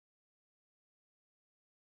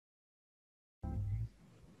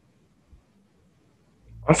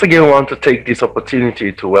Once again, I want to take this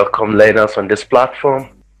opportunity to welcome learners on this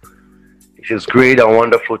platform. It is great and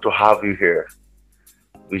wonderful to have you here.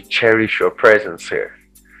 We cherish your presence here.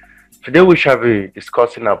 Today, we shall be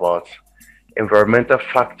discussing about environmental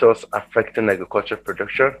factors affecting agriculture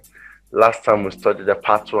production. Last time we studied the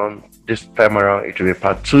part one. This time around, it will be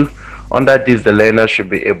part two. Under this, the learner should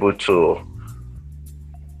be able to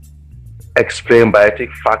explain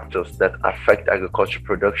biotic factors that affect agriculture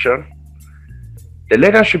production. The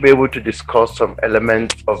learner should be able to discuss some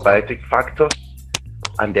elements of biotic factors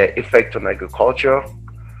and their effect on agriculture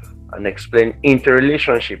and explain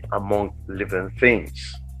interrelationship among living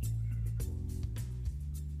things.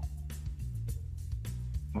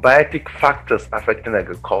 Biotic factors affecting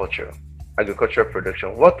agricultural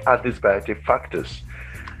production. What are these biotic factors?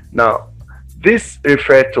 Now, this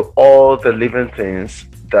refers to all the living things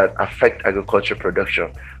that affect agriculture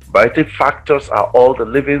production. Biotic factors are all the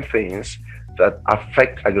living things that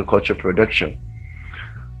affect agriculture production.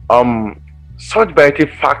 Such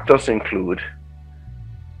biotic factors include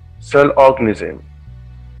soil organism,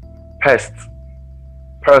 pests,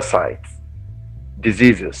 parasites,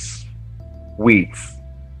 diseases, weeds,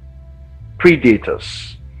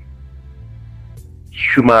 predators,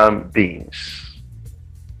 human beings.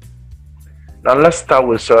 Now let's start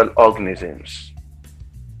with soil organisms.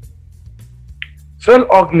 Soil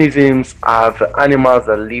organisms are the animals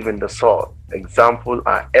that live in the soil. Examples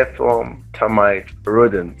are earthworm, termites,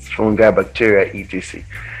 rodents, fungi, bacteria, etc.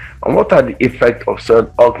 And what are the effects of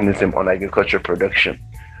soil organism on agriculture production?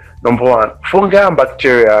 Number one, fungi and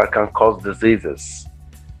bacteria can cause diseases.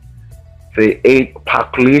 They aid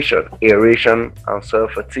percolation, aeration, and soil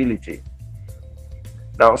fertility.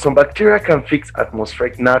 Now, some bacteria can fix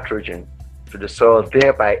atmospheric nitrogen to the soil,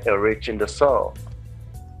 thereby enriching the soil.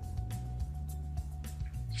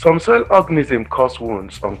 Some soil organisms cause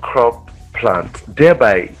wounds on crop plants,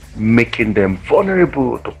 thereby making them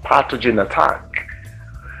vulnerable to pathogen attack.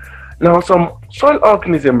 Now, some soil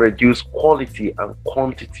organisms reduce quality and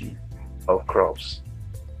quantity of crops.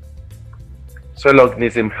 Soil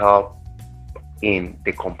organisms help in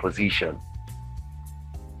decomposition.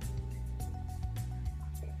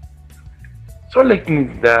 Soil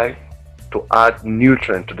organisms die to add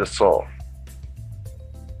nutrient to the soil.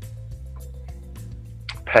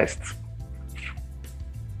 Pests.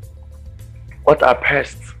 What are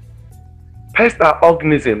pests? Pests are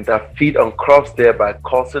organisms that feed on crops, thereby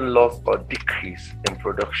causing loss or decrease in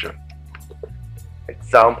production.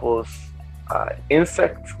 Examples are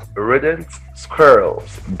insects, rodents,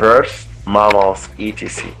 squirrels, birds, mammals,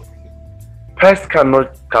 etc. Pests can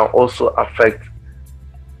also affect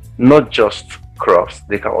not just crops,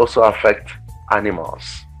 they can also affect animals.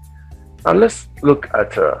 Now let's look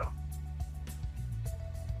at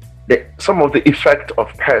some of the effect of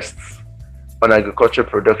pests on agriculture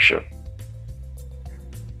production.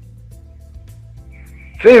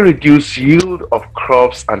 They reduce yield of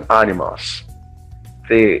crops and animals.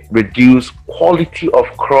 They reduce quality of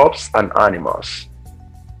crops and animals.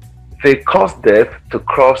 They cause death to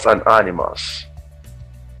crops and animals.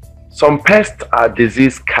 Some pests are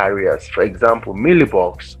disease carriers, for example,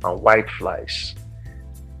 mealybugs and whiteflies.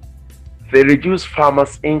 They reduce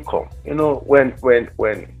farmers' income. You know, when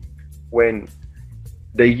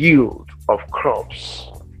the yield of crops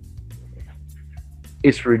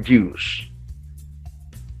is reduced,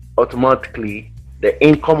 automatically the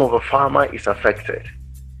income of a farmer is affected.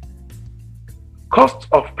 Cost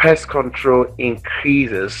of pest control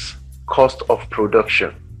increases cost of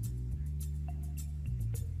production.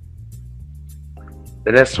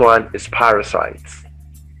 The next one is parasites.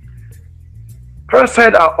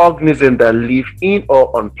 Parasites are organisms that live in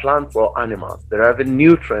or on plants or animals, deriving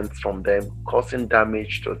nutrients from them, causing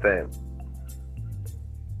damage to them.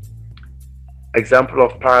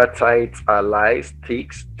 Examples of parasites are lice,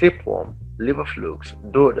 ticks, tapeworm, liver flukes,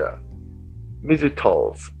 dodder,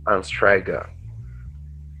 mesotels, and striga.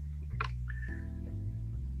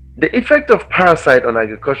 The effect of parasite on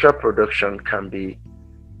agricultural production can be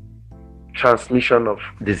transmission of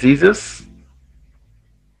diseases.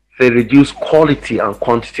 They reduce quality and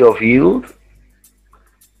quantity of yield.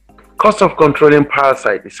 Cost of controlling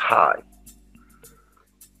parasite is high.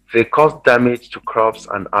 They cause damage to crops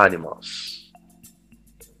and animals.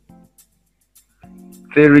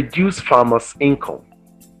 They reduce farmers' income.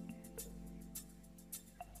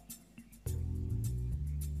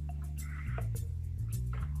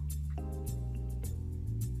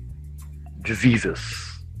 Diseases.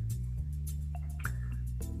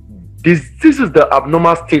 This is the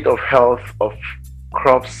abnormal state of health of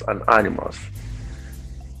crops and animals.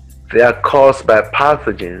 They are caused by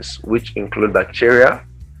pathogens which include bacteria,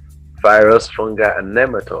 virus, fungi, and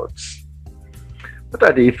nematodes. What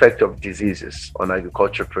are the effects of diseases on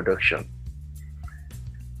agricultural production?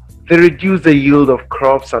 They reduce the yield of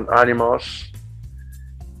crops and animals.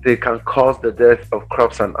 They can cause the death of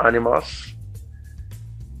crops and animals.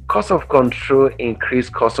 Cost of control increase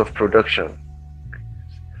cost of production.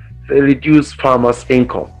 They reduce farmers'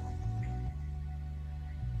 income.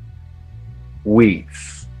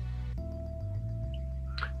 Weeds.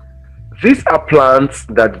 These are plants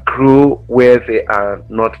that grow where they are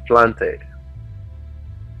not planted.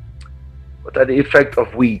 What are the effects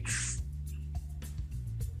of weeds?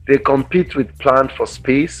 They compete with plants for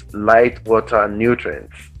space, light, water, and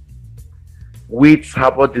nutrients. Weeds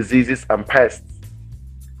harbor diseases and pests.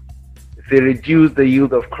 They reduce the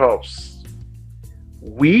yield of crops.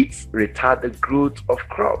 Weeds retard the growth of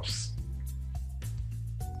crops.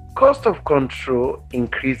 Cost of control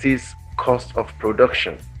increases cost of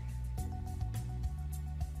production.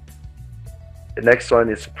 The next one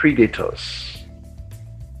is predators.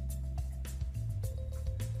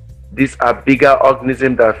 These are bigger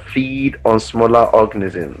organisms that feed on smaller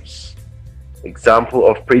organisms. Examples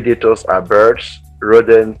of predators are birds,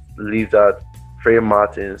 rodents, lizards, prey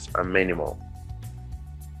martins, and many more.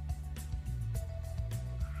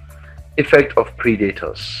 Effect of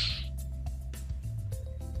predators.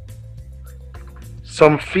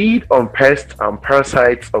 Some feed on pests and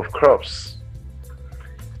parasites of crops.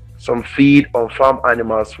 Some feed on farm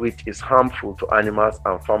animals, which is harmful to animals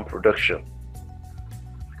and farm production.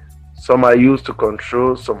 Some are used to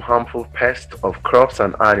control some harmful pests of crops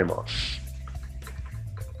and animals.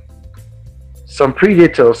 Some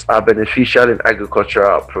predators are beneficial in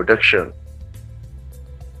agricultural production.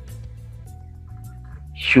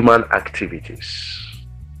 Human activities.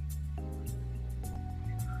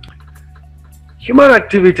 Human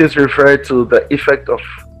activities refer to the effect of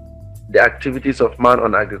the activities of man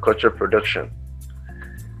on agricultural production.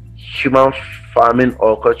 Human farming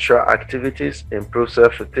or cultural activities improve soil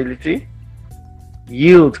fertility.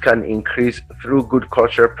 Yield can increase through good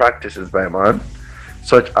cultural practices by man,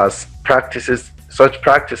 such practices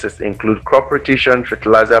include crop rotation,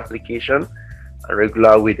 fertilizer application, and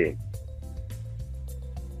regular weeding.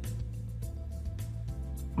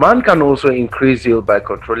 Man can also increase yield by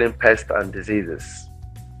controlling pests and diseases.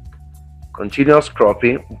 Continuous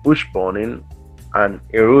cropping, bush burning, and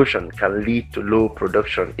erosion can lead to low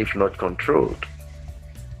production if not controlled.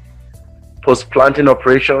 Post-planting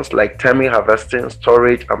operations like timing, harvesting,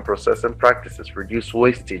 storage, and processing practices reduce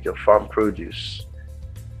wastage of farm produce.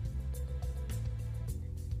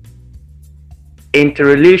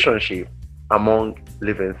 Interrelationship among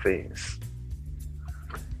living things.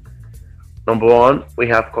 Number one, we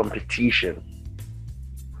have competition.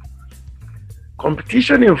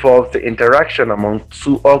 Competition involves the interaction among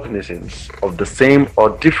two organisms of the same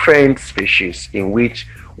or different species in which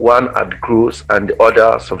one outgrows and the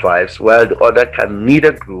other survives, while the other can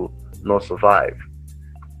neither grow nor survive.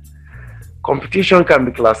 Competition can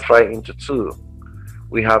be classified into two.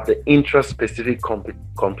 We have the intraspecific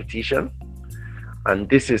competition, and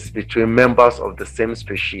this is between members of the same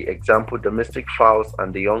species, example domestic fowls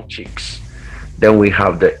and the young chicks. Then we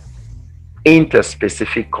have the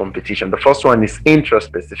interspecific competition. The first one is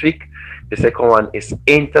intraspecific, the second one is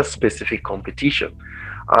interspecific competition,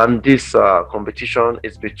 and this competition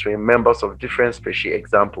is between members of different species,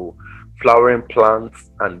 example flowering plants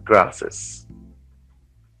and grasses.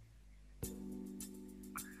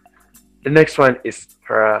 The next one is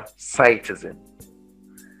parasitism.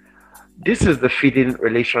 This is the feeding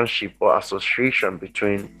relationship or association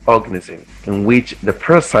between organisms in which the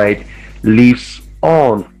parasite lives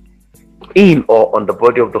in or on the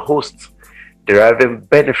body of the host, deriving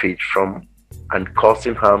benefit from and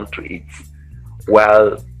causing harm to it,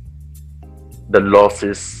 while the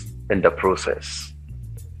losses in the process.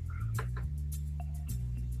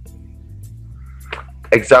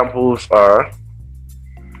 Examples are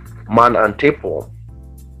man and tapeworm,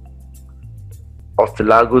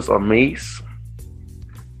 Ostelagus on maize,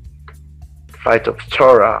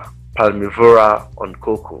 Phytophthora palmivora on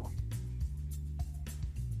cocoa.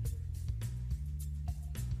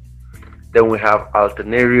 Then we have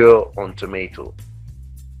Alternaria on tomato.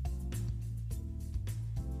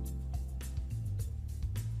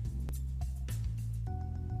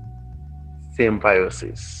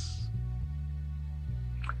 Symbiosis.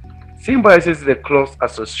 Symbiosis is a close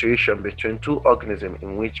association between two organisms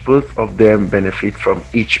in which both of them benefit from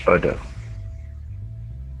each other.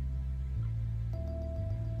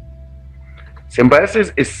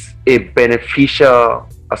 Symbiosis is a beneficial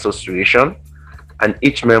association, and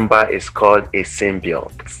each member is called a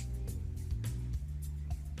symbiont.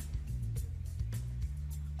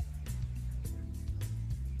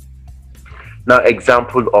 Now,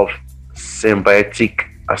 example of symbiotic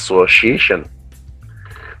association.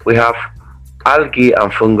 We have algae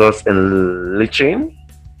and fungus in lichen,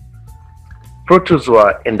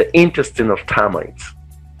 protozoa in the intestine of termites,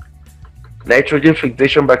 nitrogen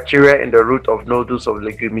fixation bacteria in the root of nodules of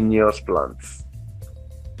leguminous plants,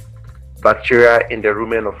 bacteria in the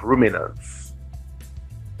rumen of ruminants,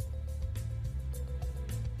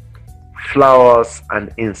 flowers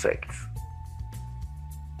and insects.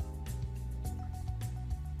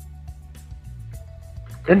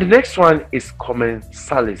 Then the next one is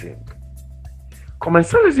commensalism.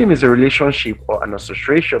 Commensalism is a relationship or an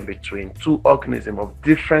association between two organisms of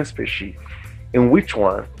different species in which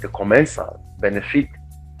one, the commensal, benefit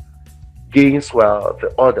gains while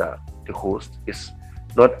the other, the host, is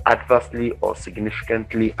not adversely or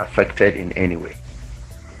significantly affected in any way.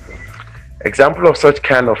 Example of such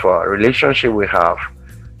kind of a relationship we have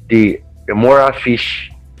the remora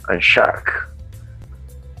fish and shark,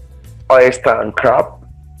 oyster and crab,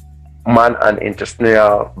 man and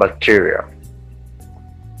intestinal bacteria.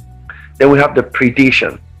 Then we have the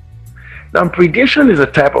predation. Now, predation is a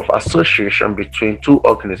type of association between two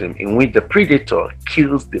organisms in which the predator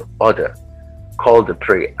kills the other, called the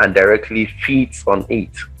prey, and directly feeds on it.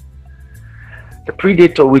 The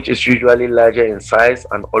predator, which is usually larger in size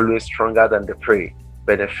and always stronger than the prey,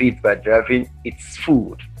 benefits by driving its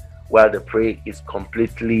food, while the prey is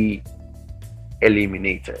completely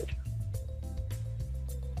eliminated.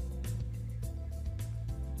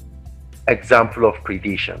 Example of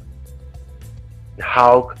predation: the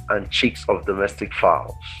hawk and chicks of domestic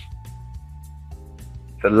fowls,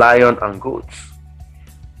 the lion and goats.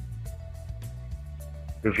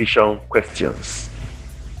 Revision questions.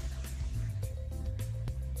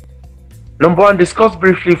 Number 1, discuss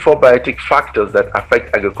briefly 4 biotic factors that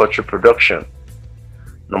affect agricultural production.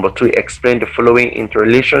 Number 2, explain the following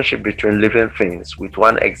interrelationship between living things with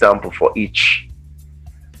one example for each: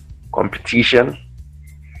 competition,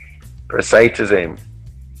 parasitism,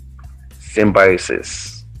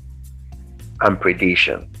 symbiosis, and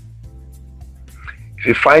predation. If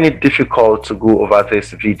you find it difficult to go over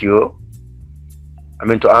this video,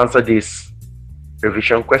 to answer these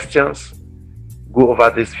revision questions, go over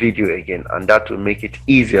this video again, and that will make it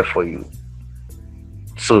easier for you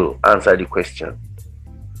to answer the question.